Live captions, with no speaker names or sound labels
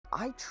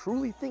I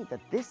truly think that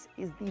this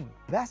is the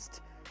best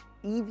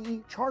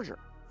EV charger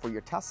for your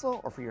Tesla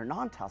or for your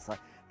non-Tesla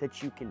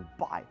that you can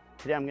buy.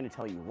 Today I'm going to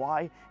tell you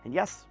why, and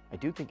yes, I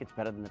do think it's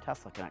better than the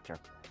Tesla connector.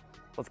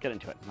 Let's get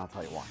into it and I'll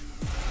tell you why.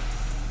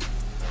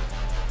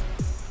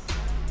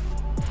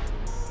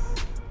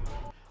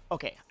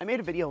 Okay, I made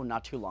a video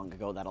not too long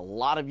ago that a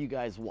lot of you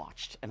guys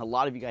watched and a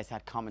lot of you guys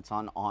had comments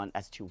on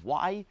as to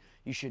why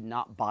you should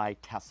not buy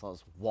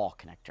Tesla's wall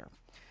connector.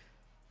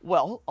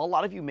 Well, a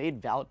lot of you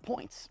made valid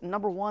points.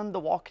 Number one, the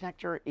wall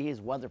connector is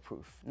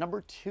weatherproof.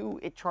 Number two,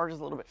 it charges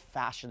a little bit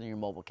faster than your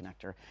mobile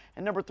connector.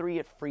 And number three,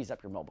 it frees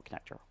up your mobile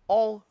connector.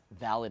 All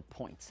valid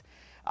points.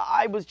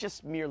 I was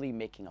just merely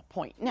making a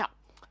point. Now,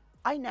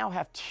 I now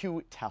have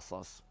two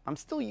Teslas. I'm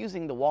still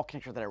using the wall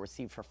connector that I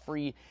received for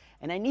free,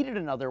 and I needed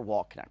another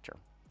wall connector.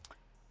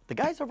 The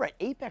guys over at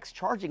Apex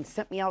Charging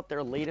sent me out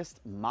their latest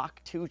Mach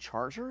II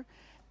charger,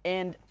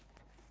 and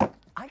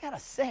I gotta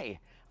say,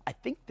 I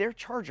think their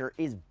charger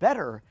is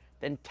better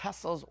than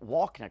Tesla's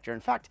wall connector. In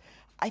fact,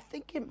 I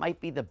think it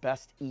might be the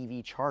best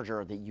EV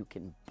charger that you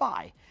can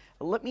buy.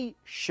 Let me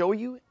show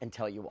you and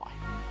tell you why.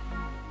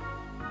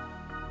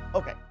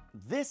 Okay,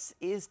 this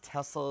is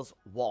Tesla's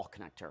wall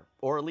connector,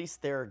 or at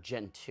least their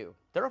Gen 2.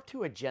 They're up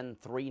to a Gen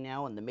 3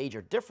 now, and the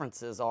major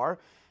differences are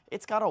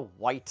it's got a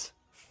white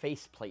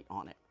faceplate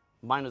on it.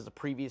 Mine was the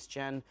previous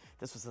gen.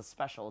 This was a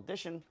special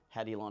edition,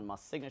 had Elon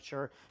Musk's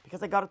signature,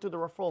 because I got it through the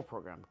referral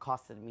program. It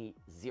costed me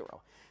 $0.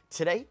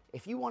 Today,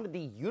 if you wanted the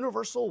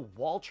universal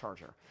wall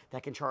charger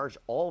that can charge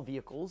all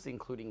vehicles,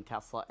 including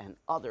Tesla and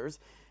others,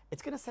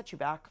 it's gonna set you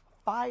back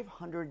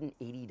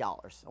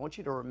 $580. I want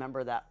you to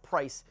remember that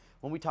price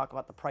when we talk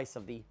about the price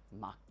of the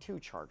Mach II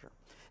charger.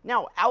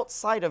 Now,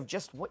 outside of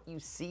just what you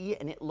see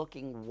and it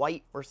looking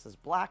white versus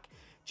black,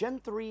 Gen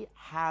 3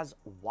 has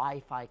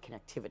Wi-Fi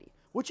connectivity,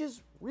 which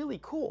is really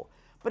cool,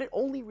 but it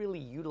only really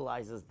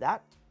utilizes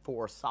that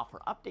for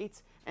software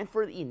updates and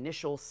for the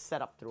initial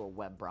setup through a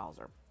web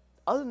browser.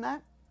 Other than that,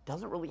 it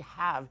doesn't really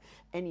have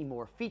any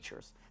more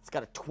features. It's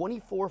got a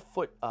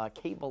 24-foot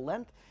cable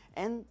length,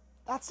 and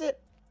that's it.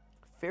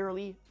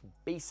 Fairly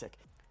basic.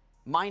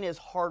 Mine is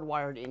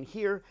hardwired in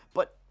here,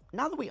 but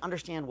now that we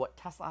understand what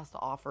Tesla has to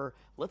offer,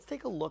 let's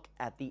take a look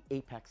at the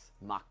Apex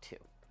Mach II.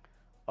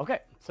 Okay,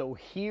 so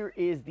here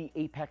is the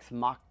Apex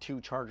Mach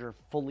II charger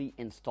fully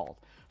installed.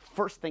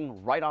 First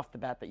thing right off the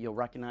bat that you'll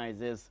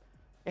recognize is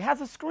it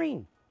has a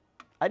screen.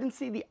 I didn't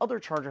see the other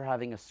charger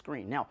having a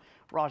screen. Now,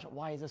 Raj,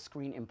 why is a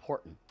screen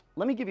important?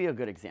 Let me give you a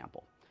good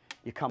example.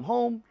 You come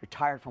home, you're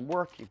tired from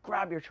work, you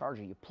grab your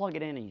charger, you plug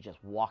it in, and you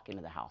just walk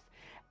into the house.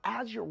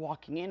 As you're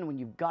walking in, when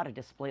you've got a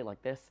display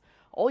like this,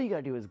 all you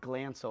gotta do is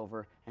glance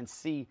over and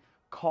see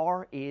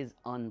car is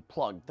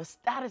unplugged. The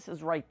status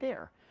is right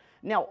there.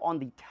 Now, on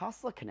the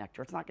Tesla connector,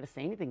 it's not going to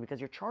say anything because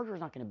your charger is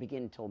not going to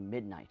begin until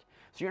midnight.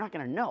 So you're not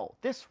going to know.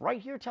 This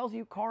right here tells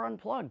you car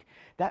unplugged.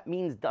 That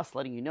means thus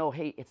letting you know,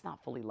 hey, it's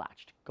not fully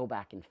latched. Go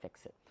back and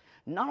fix it.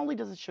 Not only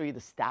does it show you the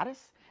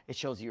status, it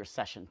shows you your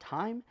session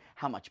time,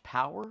 how much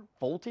power,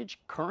 voltage,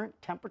 current,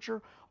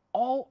 temperature,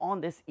 all on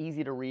this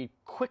easy to read,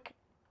 quick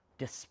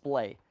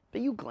display that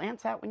you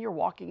glance at when you're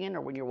walking in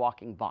or when you're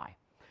walking by.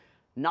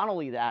 Not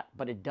only that,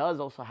 but it does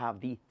also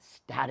have the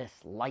status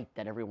light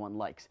that everyone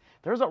likes.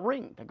 There's a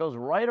ring that goes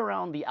right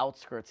around the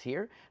outskirts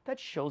here that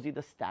shows you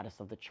the status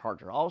of the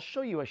charger. I'll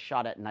show you a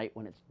shot at night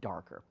when it's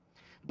darker.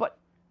 But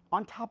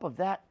on top of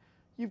that,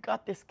 you've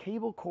got this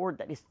cable cord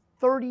that is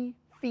 30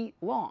 feet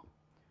long.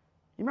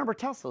 You remember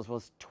Tesla's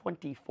was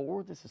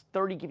 24, this is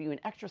 30, giving you an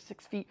extra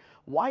 6 feet.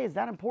 Why is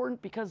that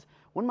important? Because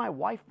when my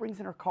wife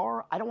brings in her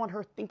car, I don't want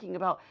her thinking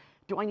about,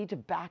 do I need to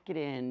back it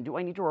in? Do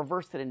I need to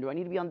reverse it in? Do I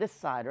need to be on this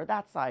side or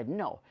that side?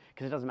 No,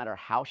 because it doesn't matter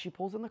how she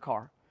pulls in the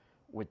car.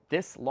 With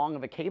this long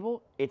of a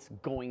cable, it's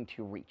going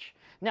to reach.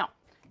 Now,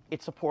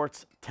 it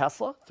supports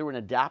Tesla through an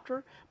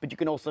adapter, but you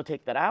can also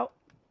take that out,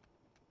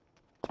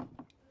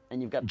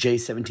 and you've got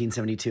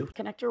J1772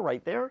 connector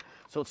right there.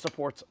 So it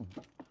supports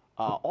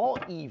all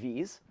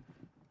EVs.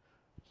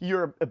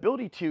 Your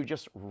ability to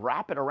just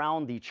wrap it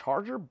around the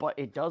charger, but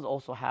it does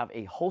also have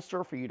a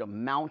holster for you to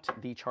mount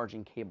the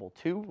charging cable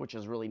to, which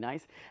is really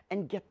nice.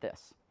 And get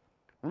this,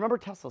 remember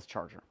Tesla's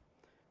charger,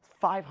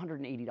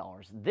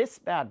 $580. This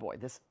bad boy,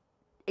 this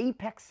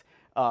Apex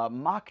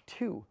Mach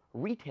II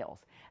retails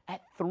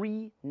at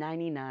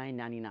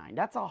 $399.99.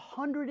 That's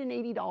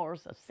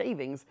 $180 of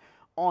savings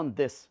on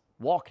this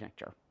wall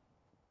connector.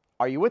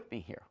 Are you with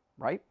me here,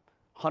 right?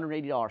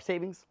 $180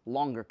 savings,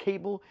 longer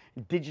cable,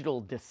 digital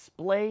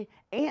display,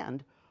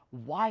 and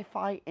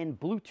Wi-Fi and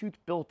Bluetooth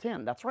built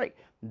in. That's right,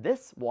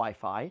 this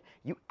Wi-Fi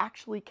you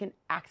actually can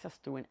access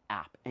through an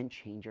app and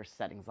change your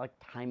settings like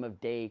time of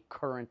day,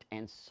 current,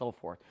 and so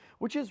forth,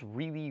 which is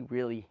really,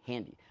 really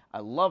handy. I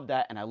love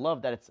that, and I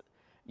love that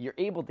you're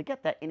able to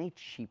get that in a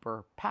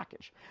cheaper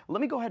package.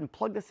 Let me go ahead and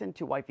plug this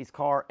into wifey's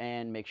car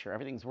and make sure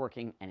everything's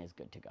working and is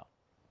good to go.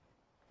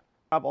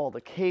 Grab all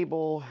the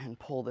cable and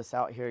pull this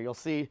out here. You'll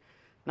see,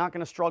 not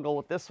going to struggle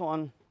with this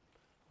one.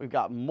 We've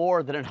got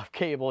more than enough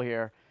cable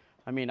here.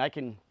 I mean,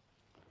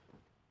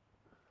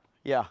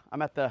 yeah,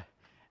 I'm at the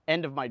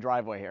end of my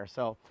driveway here.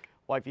 So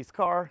wifey's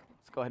car,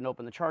 let's go ahead and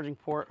open the charging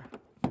port,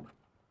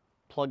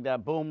 plug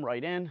that boom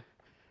right in.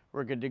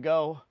 We're good to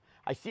go.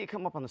 I see it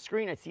come up on the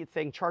screen. I see it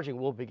saying charging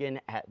will begin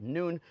at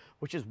noon,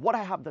 which is what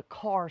I have the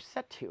car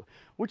set to,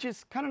 which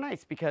is kind of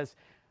nice because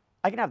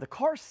I can have the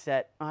car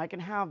set, I can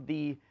have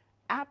the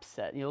app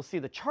set. You'll see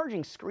the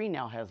charging screen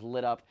now has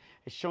lit up.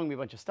 It's showing me a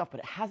bunch of stuff, but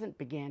it hasn't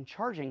began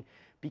charging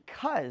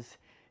because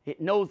it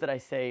knows that I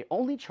say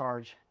only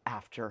charge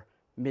after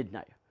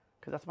midnight,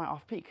 because that's my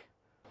off-peak.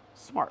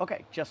 Smart.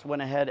 Okay, just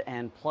went ahead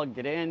and plugged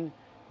it in.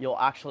 You'll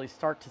actually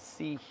start to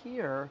see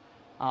here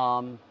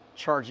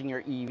charging your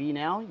EV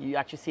now. You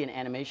actually see an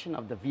animation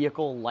of the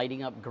vehicle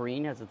lighting up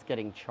green as it's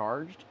getting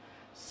charged.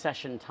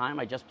 Session time,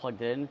 I just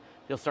plugged it in.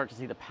 You'll start to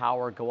see the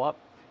power go up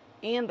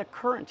and the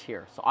current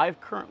here. So I've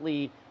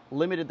currently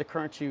limited the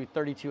current to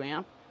 32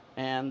 amp,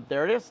 and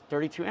there it is,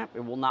 32 amp.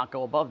 It will not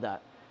go above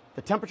that.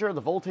 The temperature,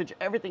 the voltage,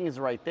 everything is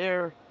right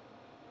there.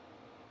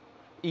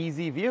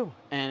 Easy view,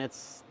 and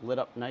it's lit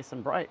up nice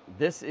and bright.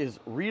 This is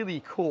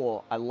really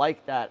cool. I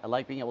like that. I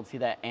like being able to see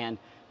that, and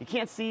you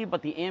can't see,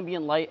 but the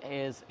ambient light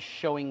is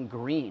showing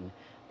green.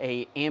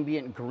 A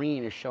ambient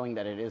green is showing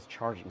that it is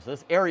charging. So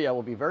this area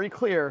will be very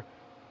clear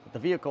that the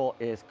vehicle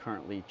is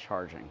currently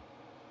charging.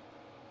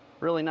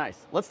 Really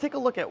nice. Let's take a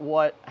look at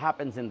what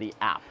happens in the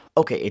app.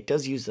 Okay, it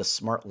does use the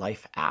Smart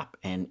Life app,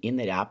 and in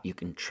that app you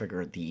can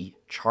trigger the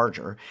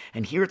charger,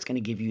 and here it's going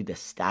to give you the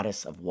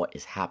status of what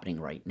is happening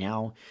right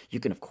now. You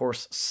can of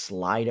course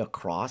slide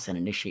across and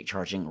initiate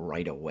charging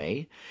right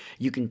away.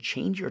 You can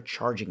change your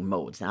charging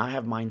modes. Now I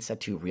have mine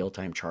set to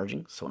real-time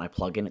charging, so when I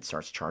plug in it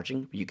starts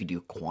charging. You could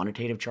do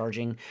quantitative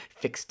charging,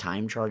 fixed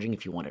time charging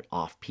if you want it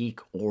off-peak,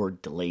 or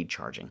delayed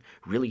charging.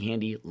 Really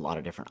handy, a lot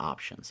of different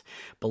options.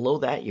 Below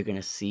that you're going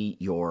to see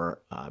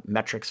your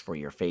metrics for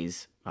your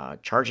phase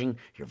charging,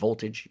 your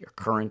voltage, your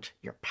current,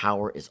 your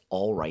power is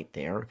all right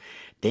there.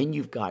 Then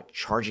you've got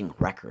charging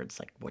records,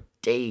 like what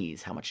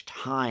days, how much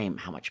time,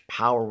 how much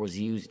power was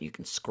used. You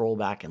can scroll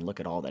back and look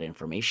at all that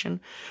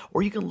information,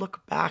 or you can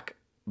look back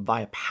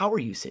via power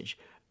usage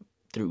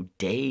through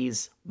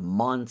days,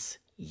 months,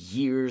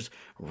 years.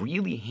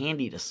 Really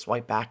handy to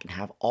swipe back and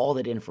have all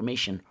that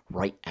information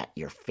right at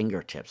your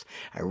fingertips.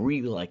 I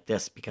really like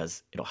this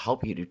because it'll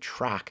help you to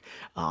track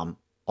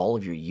all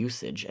of your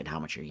usage and how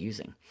much you're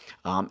using.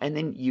 And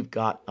then you've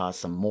got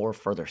some more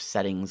further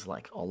settings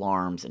like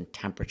alarms and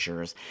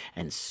temperatures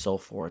and so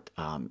forth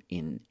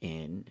in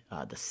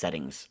the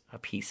settings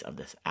piece of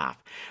this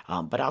app.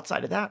 But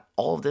outside of that,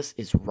 all of this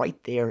is right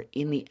there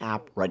in the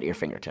app, right at your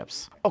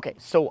fingertips. Okay,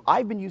 so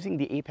I've been using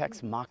the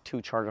Apex Mach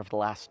II charger for the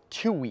last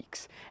 2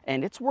 weeks,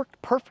 and it's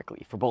worked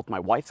perfectly for both my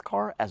wife's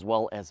car as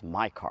well as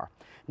my car.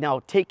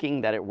 Now,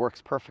 taking that it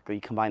works perfectly,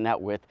 combine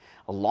that with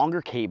a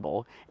longer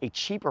cable, a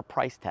cheaper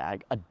price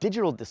tag, a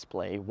digital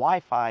display,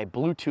 Wi-Fi,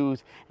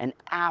 Bluetooth, an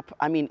app.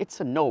 I mean, it's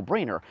a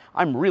no-brainer.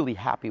 I'm really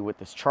happy with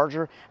this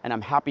charger, and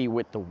I'm happy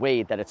with the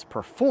way that it's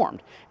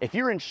performed. If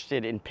you're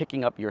interested in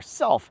picking up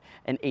yourself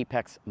an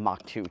Apex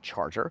Mach II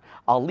charger,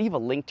 I'll leave a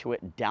link to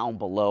it down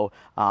below.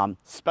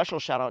 Special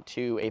shout out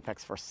to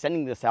Apex for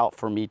sending this out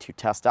for me to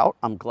test out.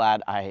 I'm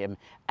glad I am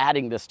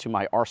adding this to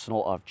my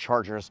arsenal of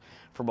chargers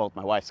for both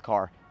my wife's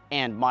car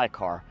and my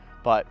car.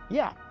 But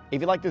yeah, if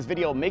you like this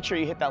video, make sure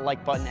you hit that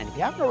like button, and if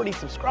you haven't already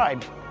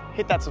subscribed,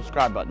 hit that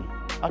subscribe button.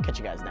 I'll catch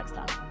you guys next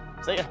time.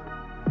 See ya.